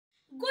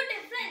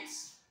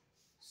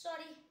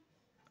Sorry,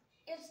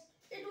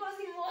 it was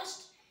the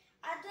worst.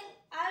 I think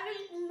I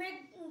will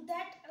make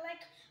that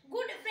like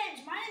good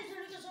friends. My name is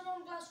Ritika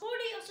from class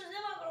 4D of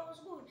Sardeva Grammar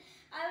School.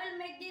 I will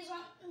make these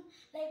on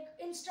like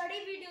in study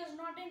videos,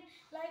 not in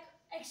like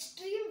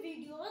extreme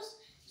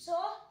videos. So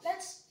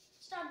let's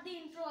start the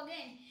intro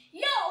again.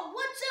 Yo,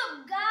 what's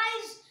up,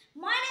 guys?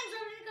 My name is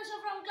Ritika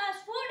from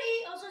class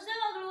 4D of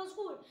Sardeva Grammar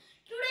School.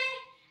 Today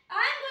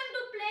I'm going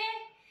to play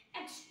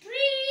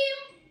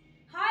extreme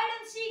hide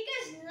and seek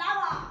is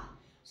lava.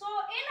 So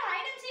in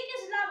hide and seek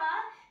is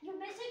lava, you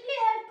basically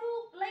have to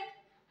like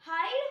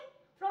hide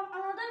from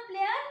another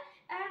player,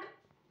 and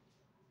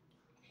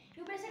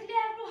you basically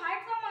have to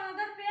hide from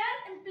another player,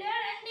 and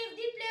if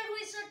the player who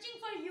is searching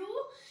for you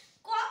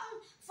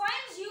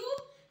finds you,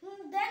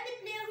 then the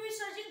player who is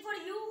searching for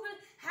you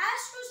has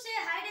to say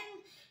hide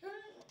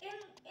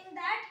in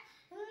that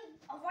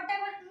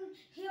whatever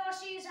he or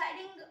she is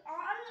hiding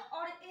on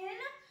or in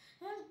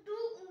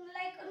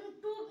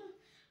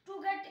to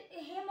get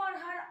him or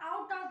her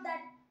out of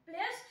that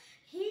place.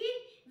 He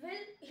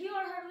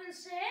or her will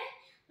say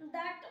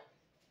that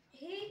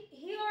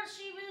he or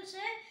she will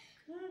say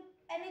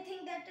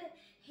anything that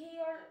he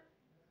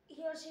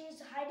or she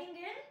is hiding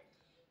in,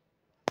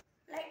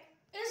 like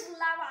is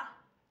lava.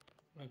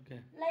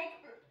 Okay.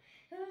 Like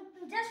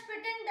just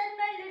pretend that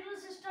my little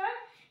sister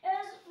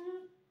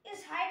is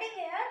hiding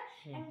here,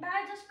 and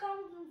I just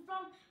come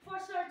from for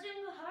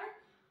searching her.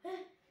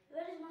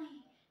 Where is my?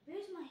 Where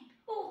is my?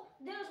 Oh,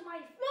 there's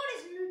my floor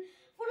is lava.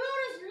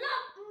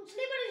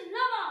 Slipper is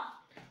lava.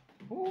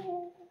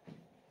 Ooh.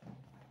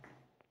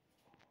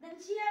 Then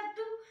she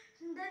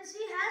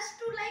has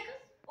to like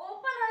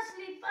open her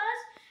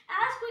slippers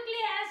as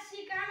quickly as she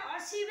can, or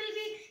she will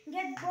be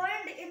get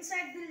burned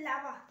inside the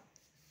lava.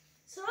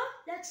 So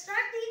let's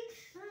start the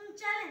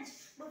challenge.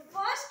 But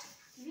first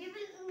we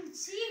will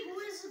see who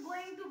is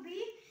going to be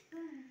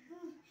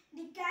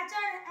the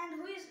catcher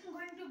and who is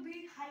going to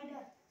be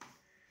hider.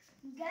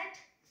 Get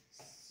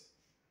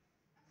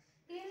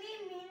eeny,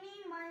 meeny,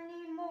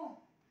 miny, mo.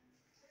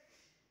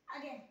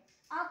 Again.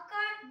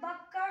 Akkad,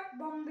 bakkad,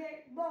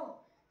 Bombay,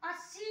 bo.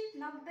 80,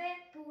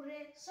 90, पूरे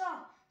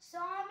 100.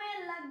 100 में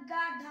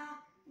लगा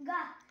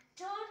धागा.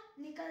 चोर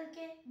निकल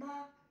के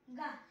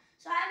भागा.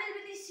 So I will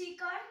be the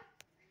seeker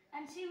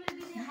and she will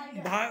be the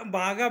hider.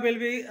 Bhaga will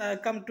be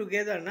come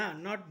together, na?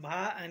 Not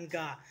bha and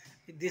ga.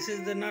 This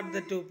is the not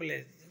the two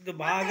place. The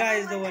bhaga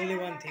is the only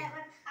one thing. I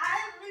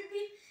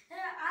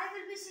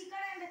will be seeker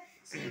and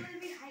she will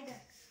be hider.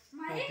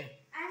 Mahi, Okay.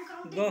 I am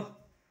counting. Go,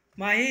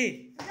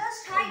 Mahi.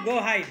 Just hide. Go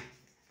hide.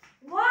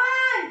 1,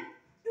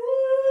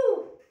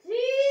 2, 3,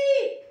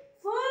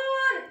 4,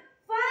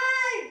 5,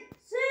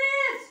 6,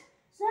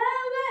 7,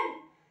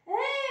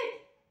 8,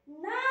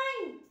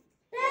 9,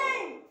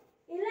 10,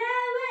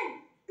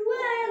 11,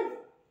 12,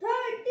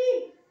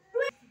 13,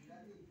 20.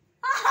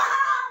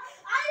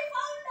 I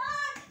found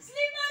her!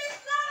 Slipper is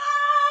lava!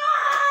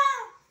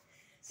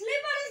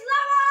 Slipper is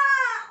lava!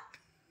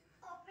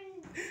 Open.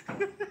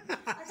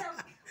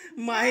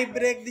 Mahi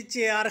break the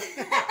chair.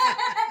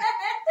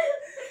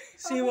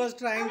 She was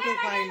trying to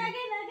find.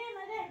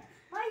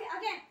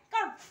 Again.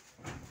 Come.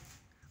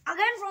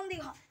 Again from the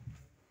hall.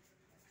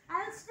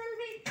 I'll still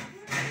be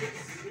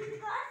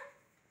seeker.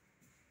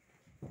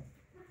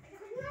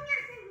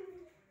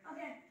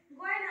 Okay,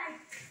 go and hide.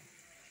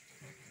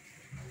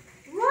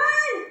 1,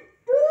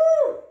 2,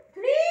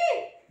 3,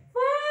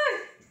 4,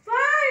 5,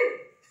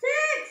 6,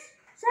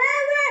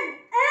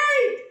 7,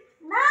 8,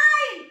 9,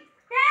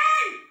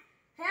 10.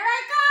 Here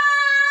I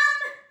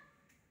come.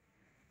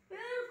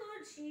 Where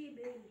could she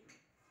be?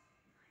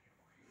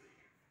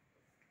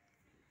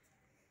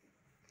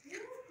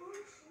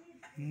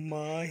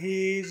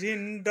 Mahi is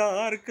in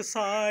dark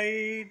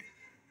side.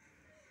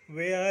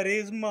 Where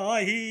is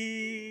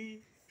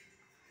Mahi?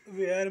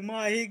 Where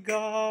Mahi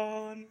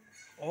gone?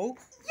 Oh.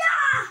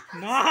 Yeah!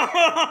 No!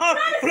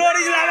 Floor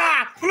is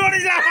lava! Floor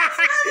is lava!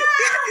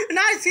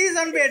 No, she is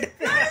on bed.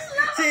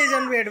 She is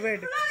on bed.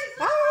 Wait.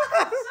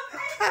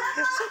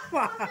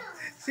 Sofa.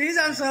 She is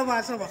on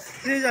sofa.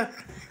 She is on.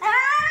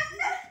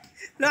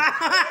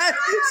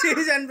 She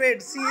is on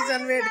bed. She is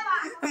on bed.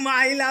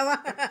 Mahi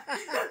lava.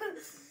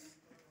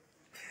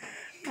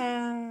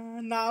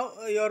 Now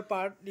your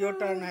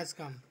turn has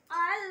come.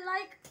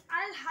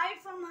 I'll hide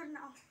from her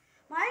now.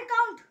 My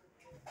count.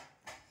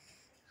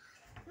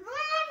 1, 2, 3,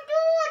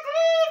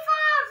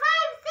 4,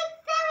 5, 6,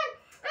 7,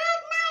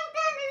 8, 9,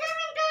 10,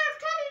 11,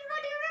 12, 13,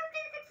 14,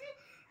 15, 16,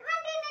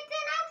 17,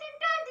 18, 19,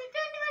 20,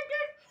 21,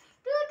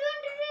 22,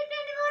 23,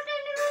 24,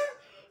 25,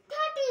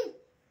 30.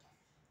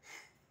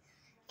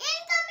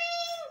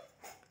 Incoming!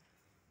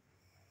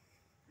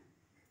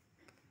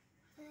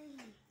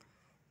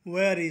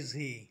 Where is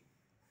he?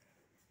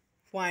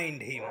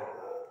 Find him.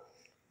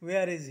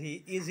 Where is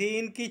he? Is he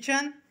in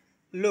kitchen?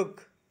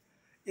 Look.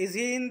 Is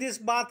he in this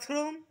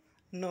bathroom?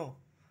 No.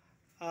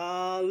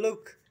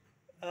 Look.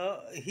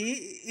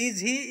 Is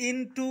he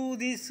into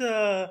this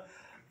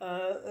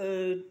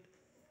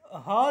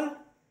hall?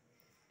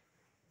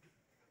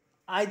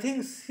 I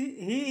think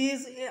he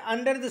is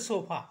under the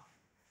sofa.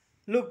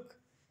 Look.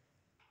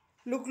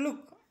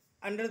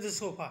 Under the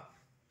sofa.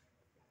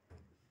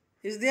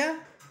 Is there?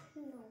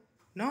 No.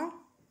 No?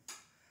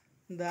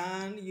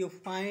 Then you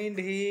find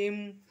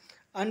him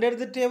under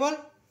the table?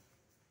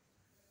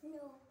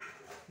 No.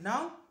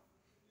 Now?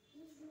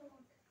 He's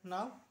not.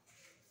 Now?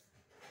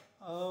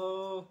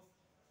 Oh,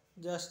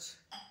 just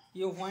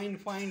you find.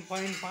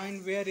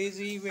 Where is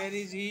he? Where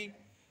is he?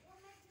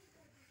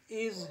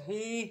 Is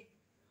he?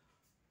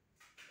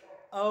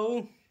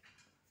 Oh,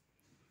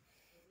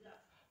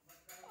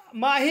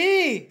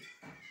 Mahi!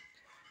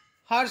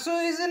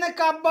 Harshu is in a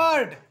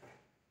cupboard.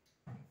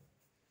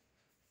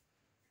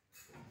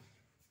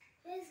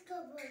 His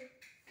cupboard.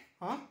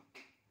 Huh?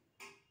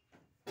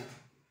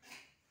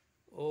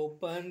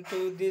 Open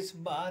to this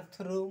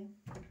bathroom.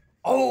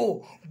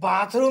 Oh,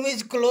 bathroom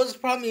is closed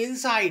from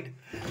inside.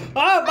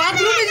 Oh,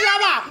 bathroom is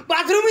lava.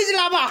 Bathroom is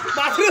lava.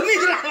 Bathroom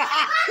is lava.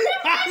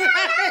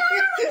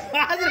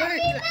 Bathroom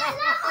is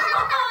lava.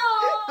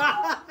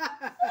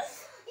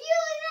 You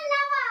in the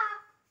lava.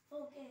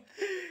 Okay.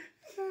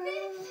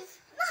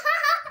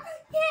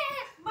 Yeah,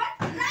 but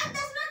that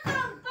does not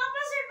count.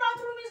 Papa said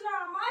bathroom is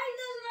lava. Mine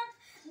doesn't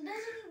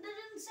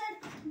said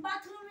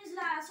bathroom is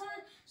lava.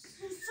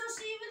 So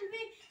she will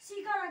be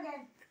seeker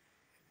again.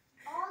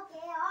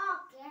 Okay.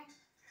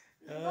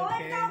 Go and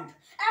Okay. count.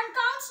 And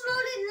count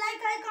slowly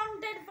like I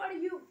counted for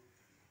you. 1,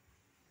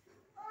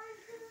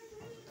 2,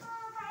 3, 4,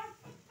 5,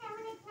 6,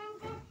 7, 8,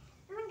 9, 10,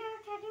 11,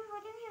 12, 13,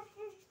 14,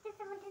 15, 16,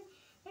 17,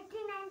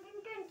 18,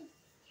 19, 20.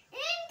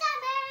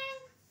 Incoming!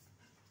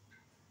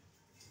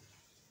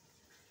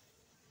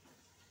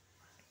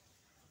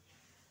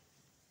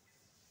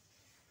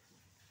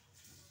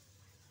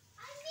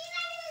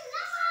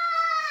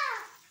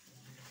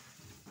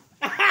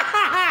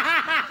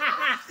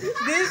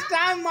 This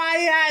time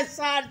Mahi has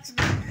searched.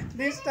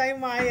 This time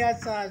Mahi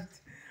has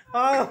searched.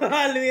 Oh,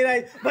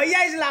 Alvira.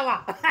 Bhaiya is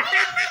lava.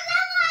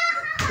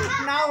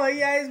 Now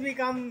Bhaiya has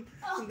become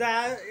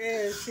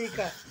the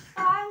seeker.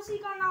 I am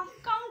seeker now.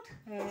 Count.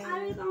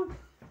 I will count.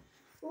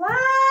 1,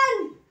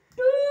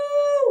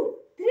 2,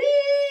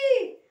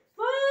 3,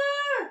 4,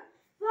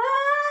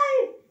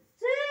 5,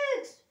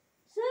 6,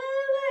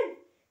 7,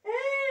 8,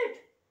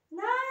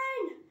 9,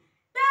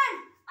 10.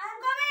 I'm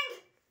coming.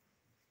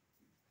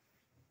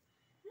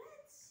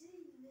 Let's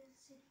see.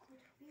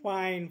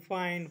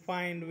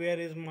 Find. Where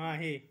is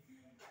Mahi?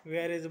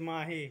 Where is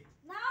Mahi?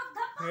 Now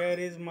the Where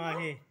is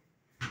Mahi?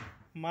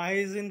 Mahi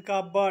is in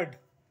cupboard.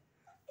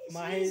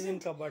 Mahi is in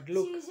cupboard.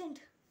 Look, She isn't.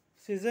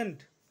 she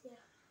isn't.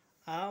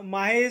 Yeah.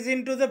 Mahi is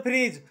into the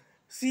fridge.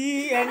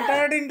 She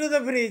entered into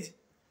the fridge.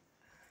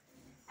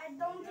 I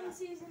don't think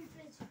she is in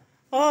fridge.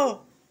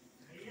 Oh,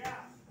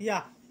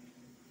 yeah.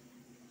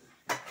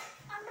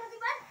 Under the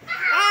bed.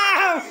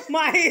 Ah,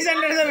 Mahi is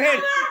under the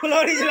bed.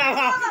 Floor is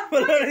lava.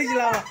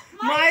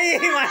 Mahi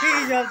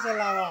is also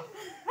lava.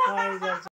 Mahi is also